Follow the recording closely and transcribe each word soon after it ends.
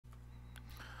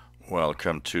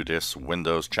Welcome to this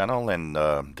Windows channel, and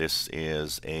this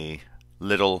is a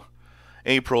little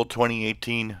April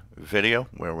 2018 video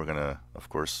where we're gonna, of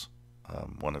course,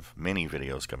 one of many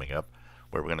videos coming up,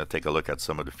 where we're gonna take a look at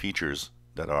some of the features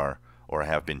that are or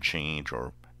have been changed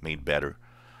or made better,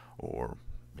 or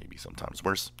maybe sometimes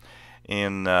worse,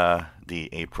 in the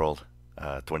April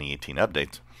 2018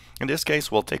 update. In this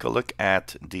case, we'll take a look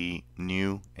at the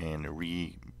new and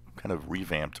kind of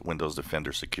revamped Windows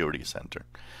Defender Security Center.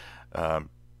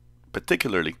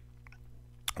 Particularly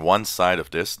one side of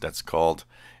this that's called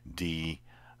the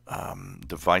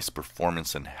device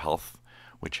performance and health,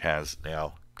 which has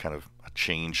now kind of a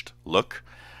changed look.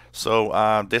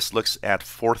 So this looks at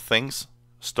four things: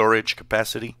 storage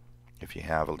capacity, if you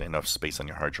have enough space on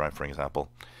your hard drive, for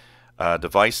example;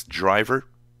 device driver,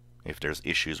 if there's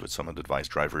issues with some of the device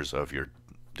drivers of your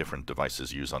different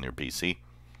devices used on your PC;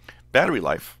 battery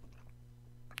life,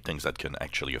 things that can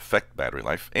actually affect battery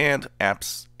life; and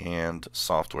apps and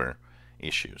software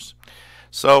issues.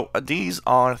 So these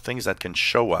are things that can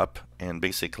show up, and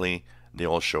basically they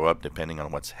all show up depending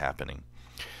on what's happening.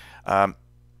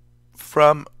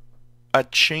 From a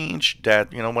change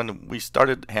that, when we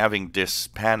started having this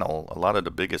panel, a lot of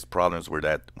the biggest problems were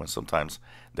that when sometimes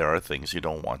there are things you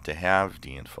don't want to have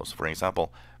the info. So for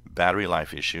example, battery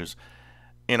life issues.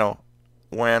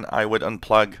 When I would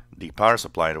unplug the power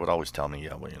supply, it would always tell me,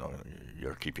 yeah, well,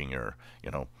 you're keeping your,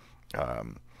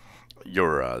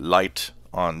 light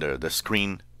on the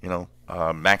screen,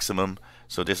 maximum.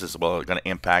 So this is, well, going to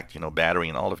impact, battery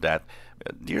and all of that.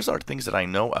 These are things that I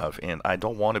know of, and I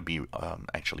don't want to be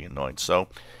actually annoyed. So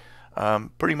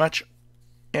pretty much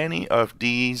any of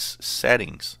these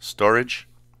settings: storage,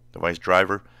 device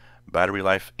driver, battery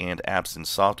life, and apps and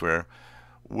software,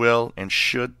 will and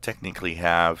should technically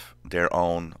have their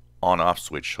own on-off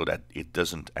switch so that it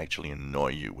doesn't actually annoy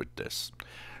you with this.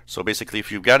 So basically,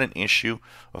 if you've got an issue,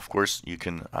 of course, you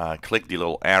can click the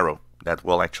little arrow that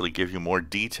will actually give you more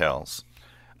details,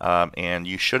 and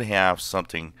you should have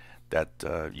something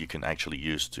that you can actually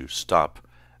use to stop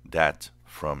that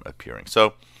from appearing.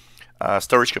 So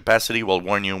storage capacity will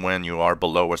warn you when you are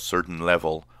below a certain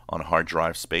level on hard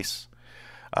drive space.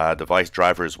 Device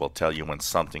drivers will tell you when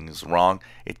something is wrong.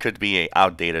 It could be an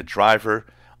outdated driver,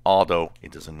 although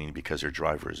it doesn't mean because your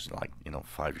driver is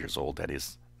 5 years old that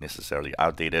is necessarily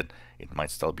outdated. It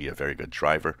might still be a very good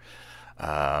driver,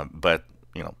 but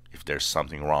if there's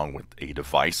something wrong with a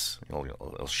device,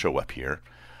 it'll show up here.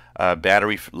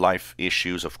 Battery life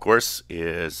issues, of course,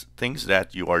 is things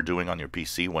that you are doing on your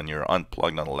PC when you're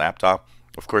unplugged on a laptop.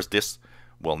 Of course, this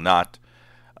will not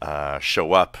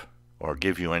show up or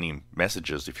give you any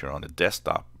messages if you're on a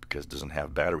desktop, because it doesn't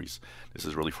have batteries. This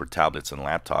is really for tablets and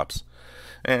laptops.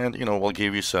 And we'll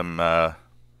give you some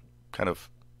kind of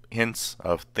hints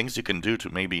of things you can do to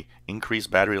maybe increase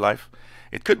battery life.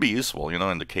 It could be useful,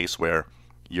 in the case where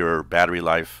your battery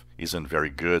life isn't very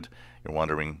good. You're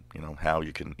wondering, how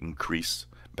you can increase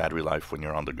battery life when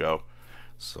you're on the go.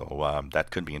 So that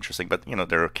could be interesting. But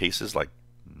there are cases like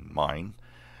mine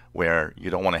where you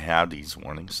don't want to have these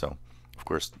warnings, so of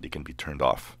course they can be turned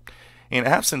off. In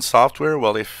apps and software,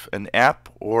 well, if an app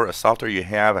or a software you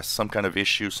have has some kind of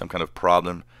issue, some kind of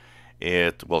problem,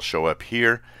 it will show up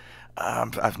here.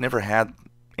 I've never had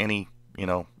any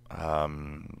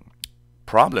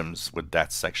problems with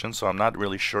that section, so I'm not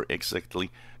really sure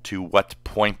exactly to what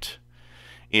point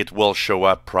it will show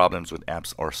up problems with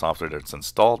apps or software that's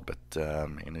installed. But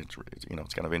and it's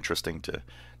kind of interesting to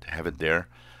have it there.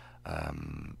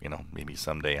 Maybe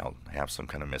someday I'll have some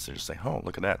kind of message say, oh,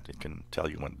 look at that, it can tell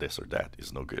you when this or that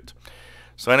is no good.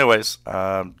 So anyways,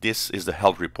 this is the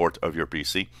health report of your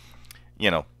PC.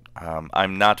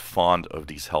 I'm not fond of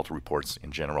these health reports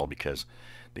in general, because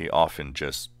they often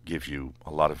just give you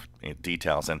a lot of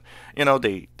details, and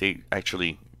they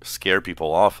actually scare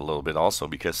people off a little bit also,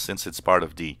 because since it's part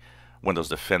of the Windows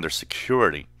Defender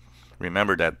security,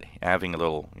 remember that having a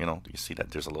little, you see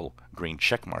that there's a little green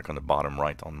check mark on the bottom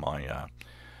right on my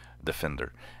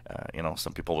Defender.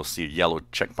 Some people will see a yellow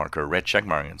check mark or a red check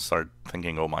mark and start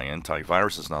thinking, oh, my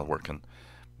antivirus is not working.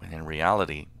 But in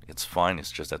reality, it's fine.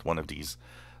 It's just that one of these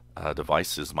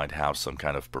devices might have some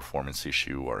kind of performance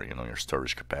issue, or your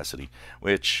storage capacity,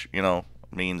 which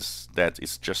means that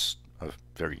it's just a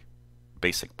very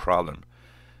basic problem.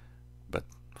 But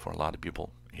for a lot of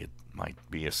people, it might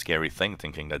be a scary thing,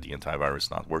 thinking that the antivirus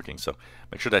is not working. So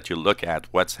make sure that you look at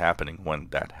what's happening when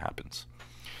that happens.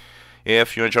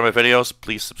 If you enjoy my videos,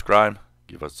 please subscribe,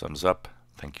 give us a thumbs up.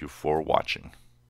 Thank you for watching.